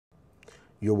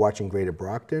You're watching Greater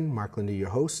Brockton. Mark Lindy, your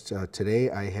host. Today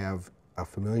I have a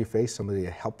familiar face, somebody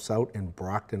that helps out in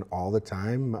Brockton all the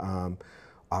time,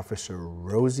 Officer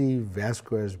Rosie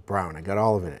Vazquez-Browne. I got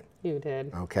all of it. You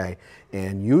did. Okay.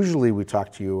 And usually we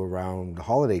talk to you around the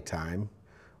holiday time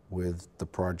with the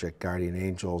Project Guardian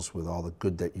Angels, with all the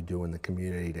good that you do in the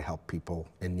community to help people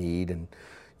in need and,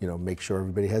 you know, make sure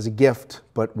everybody has a gift.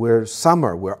 But we're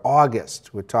summer, we're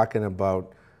August. We're talking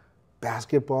about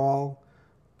basketball,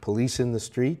 Police in the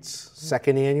Streets,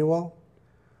 second annual.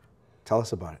 Tell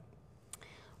us about it.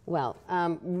 Well,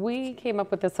 we came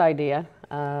up with this idea,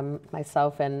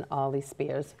 myself and Ollie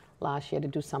Spears, last year to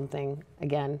do something,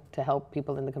 again, to help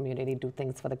people in the community, do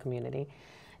things for the community.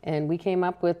 And we came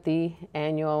up with the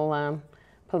annual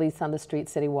Police on the Street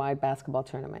citywide basketball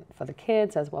tournament for the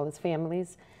kids as well as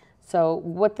families. So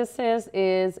what this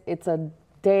is it's a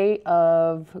day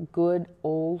of good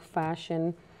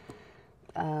old-fashioned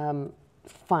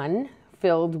fun,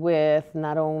 filled with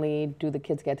not only do the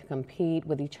kids get to compete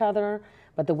with each other,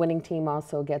 but the winning team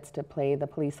also gets to play the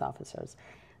police officers.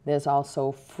 There's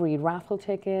also free raffle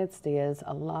tickets, there's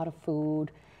a lot of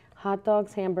food, hot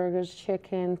dogs, hamburgers,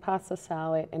 chicken, pasta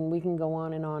salad, and we can go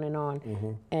on and on and on.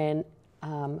 Mm-hmm. And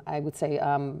I would say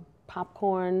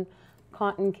popcorn,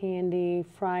 cotton candy,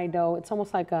 fried dough. It's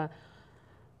almost like a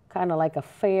kind of like a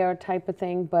fair type of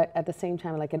thing, but at the same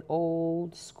time like an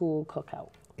old school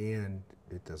cookout. And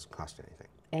it doesn't cost anything.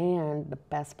 And the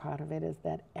best part of it is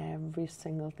that every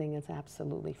single thing is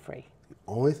absolutely free. The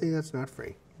only thing that's not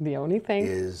free The only thing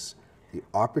is the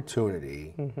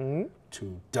opportunity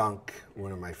to dunk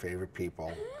one of my favorite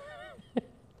people,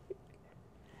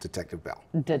 Detective Bell.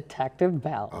 Detective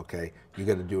Bell. Okay, you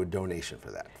got to do a donation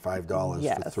for that. $5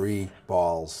 Yes. for 3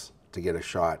 balls to get a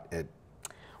shot at.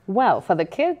 Well, for the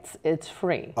kids, it's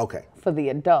free. Okay. For the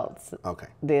adults, Okay.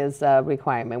 there's a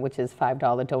requirement, which is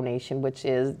 $5 donation, which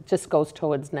is just goes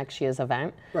towards next year's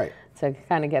event. Right. To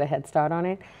kind of get a head start on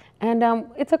it. And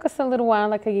it took us a little while,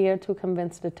 like a year, to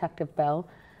convince Detective Bell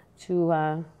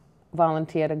to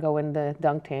volunteer to go in the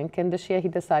dunk tank. And this year he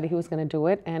decided he was going to do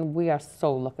it, and we are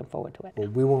so looking forward to it. Well,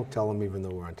 we won't tell them, even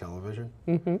though we're on television,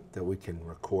 that we can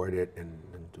record it and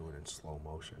do it in slow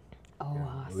motion. Oh, Yeah.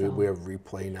 awesome. We have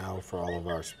replay now for all of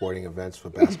our sporting events for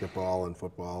basketball and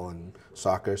football and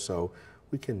soccer, so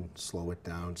we can slow it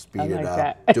down, speed it up,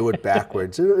 that. do it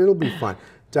backwards. It'll be fun.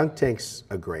 Dunk tanks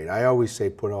are great. I always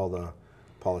say put all the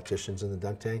politicians in the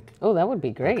dunk tank. Oh, that would be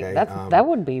great. Okay, That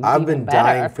would be I've even been better.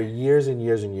 dying for years and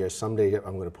years and years. Someday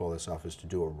I'm going to pull this off, is to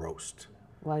do a roast.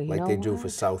 Well, you like know they do what? for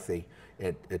Southie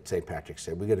at St. Patrick's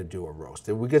Day. We got to do a roast.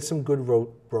 We get some good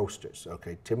roasters.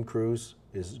 Okay, Tim Cruz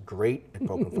is great at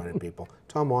poking fun at people.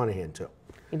 Tom Monahan too.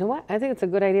 You know what? I think it's a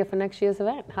good idea for next year's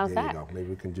event. How's There that? you go. Maybe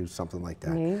we can do something like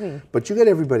that. Maybe. But you got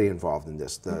everybody involved in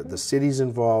this. The city's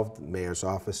involved, the mayor's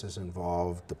office is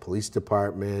involved, the police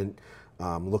department,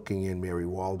 looking in Mary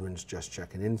Waldron's Just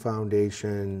Checking In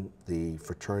Foundation, the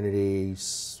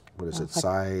fraternities, what is it,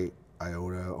 Psi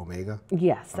Iota Omega?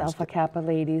 Yes, Alpha Kappa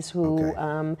ladies who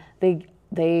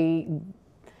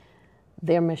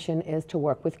their mission is to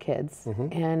work with kids.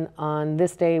 And on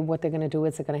this day, what they're going to do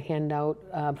is they're going to hand out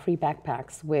free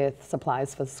backpacks with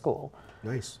supplies for the school.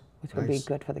 Nice. Which would be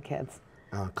good for the kids.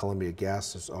 Columbia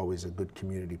Gas is always a good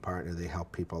community partner. They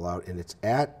help people out, and it's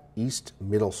at East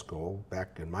Middle School.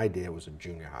 Back in my day, it was a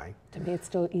junior high. To me, it's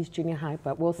still East Junior High,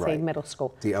 but we'll say middle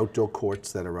school. The outdoor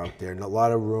courts that are out there, and a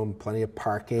lot of room, plenty of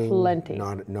parking. Plenty.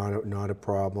 Not a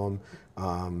problem.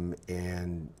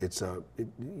 And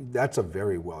that's a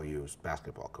very well used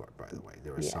basketball court, by the way.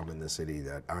 There are some in the city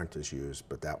that aren't as used,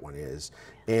 but that one is.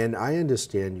 And I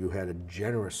understand you had a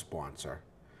generous sponsor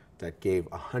that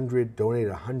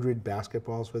donated 100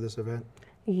 basketballs for this event?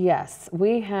 Yes,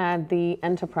 we had the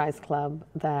Enterprise Club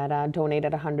that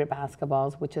donated 100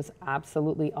 basketballs, which is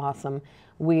absolutely awesome.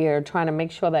 We're trying to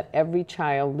make sure that every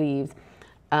child leaves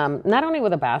not only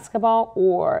with a basketball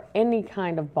or any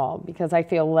kind of ball, because I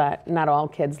feel that not all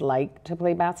kids like to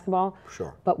play basketball,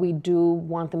 but we do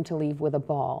want them to leave with a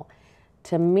ball.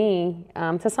 To me,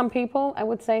 to some people, I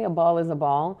would say a ball is a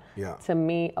ball. Yeah. To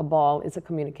me, a ball is a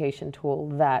communication tool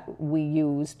that we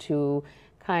use to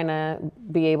kind of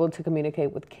be able to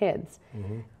communicate with kids.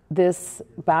 This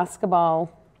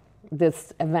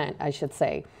event, I should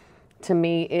say, to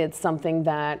me, it's something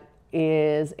that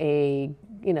is a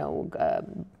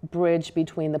bridge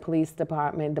between the police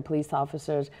department, the police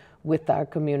officers, with our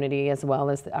community as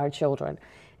well as our children.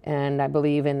 And I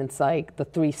believe it's like the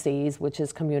 3 C's, which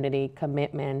is community,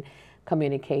 commitment,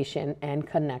 communication, and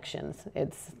connections.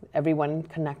 It's everyone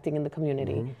connecting in the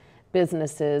community,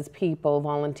 businesses, people,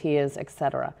 volunteers,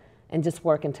 etc., and just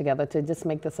working together to just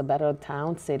make this a better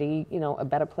town, city, a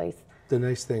better place. The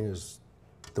nice thing is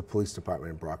the police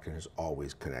department in Brockton is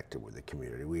always connected with the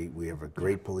community. We have a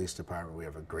great police department. We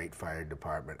have a great fire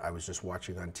department. I was just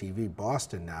watching on TV.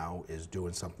 Boston now is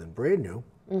doing something brand new.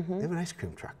 They have an ice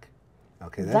cream truck.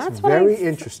 Okay, that's very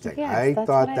interesting. Yes, I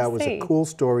thought that was see. a cool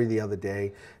story the other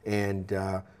day, and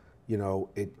you know,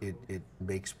 it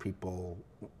makes people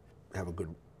have a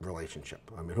good relationship.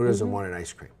 I mean, who doesn't want an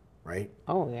ice cream, right?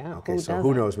 Oh yeah. Okay,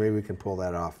 who knows? Maybe we can pull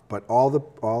that off. But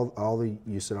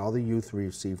you said all the youth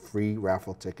receive free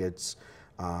raffle tickets,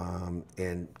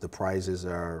 and the prizes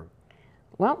are.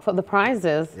 Well, for the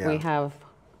prizes, we have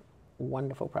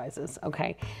wonderful prizes.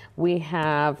 Okay, we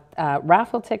have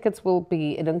raffle tickets.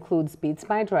 It includes Beats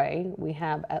by Dre. We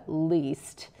have at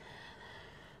least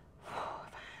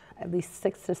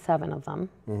 6 to 7 of them.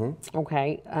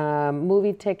 Okay,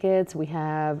 movie tickets. We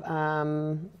have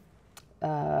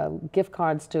gift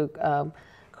cards to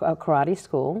karate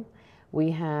school. We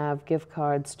have gift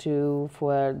cards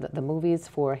for the movies,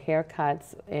 for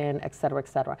haircuts, and et cetera, et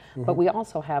cetera. But we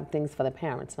also have things for the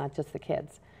parents, not just the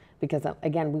kids, because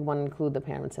again, we want to include the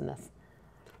parents in this.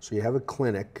 So you have a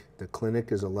clinic. The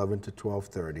clinic is 11 to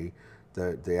 12:30.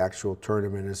 The actual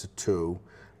tournament is at 2.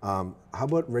 How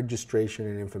about registration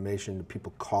and information? Do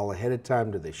people call ahead of time?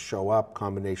 Do they show up?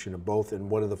 Combination of both? And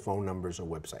what are the phone numbers or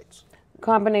websites?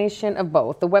 Combination of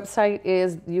both. The website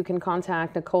is, you can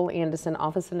contact Nicole Anderson,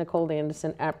 Officer Nicole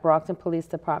Anderson at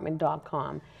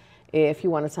brocktonpolicedepartment.com if you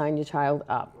want to sign your child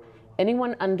up.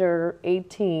 Anyone under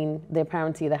 18, their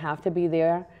parents either have to be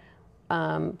there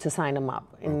to sign them up.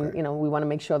 And you know, we want to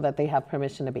make sure that they have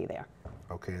permission to be there.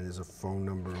 Okay, and there's a phone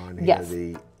number on here, Yes.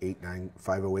 the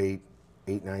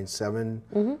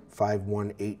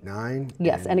 508-897-5189.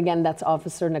 Yes, and again, that's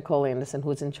Officer Nicole Anderson,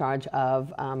 who's in charge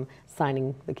of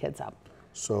signing the kids up.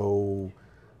 So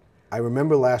I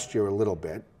remember last year a little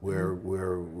bit where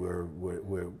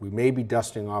we may be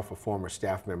dusting off a former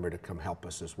staff member to come help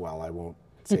us as well. I won't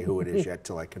say who it is yet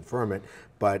till I confirm it,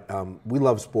 but we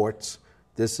love sports.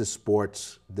 This is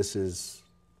sports, this is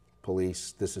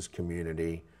police, this is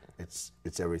community.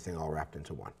 It's everything all wrapped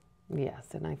into one.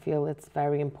 Yes, and I feel it's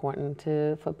very important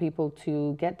for people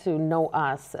to get to know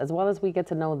us as well as we get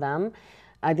to know them.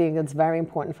 I think it's very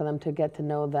important for them to get to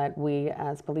know that we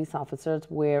as police officers,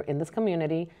 we're in this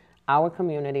community, our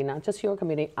community, not just your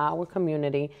community, our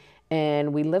community,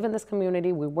 and we live in this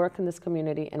community, we work in this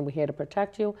community, and we're here to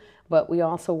protect you, but we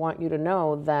also want you to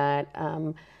know that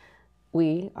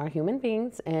we are human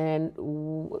beings, and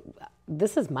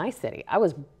this is my city. I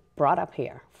was brought up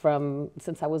here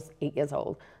since I was 8 years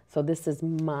old. So this is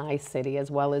my city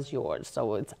as well as yours.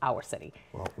 So it's our city.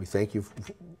 Well, we thank you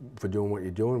for doing what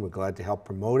you're doing. We're glad to help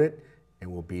promote it,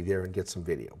 and we'll be there and get some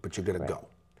video. But you're going to go.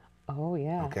 Oh,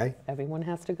 yeah. Okay? Everyone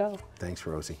has to go. Thanks,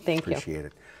 Rosie. Thank you. Appreciate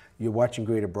it. You're watching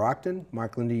Greater Brockton.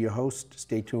 Mark Lindy, your host.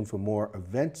 Stay tuned for more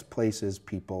events, places,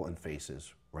 people, and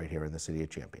faces right here in the City of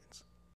Champions.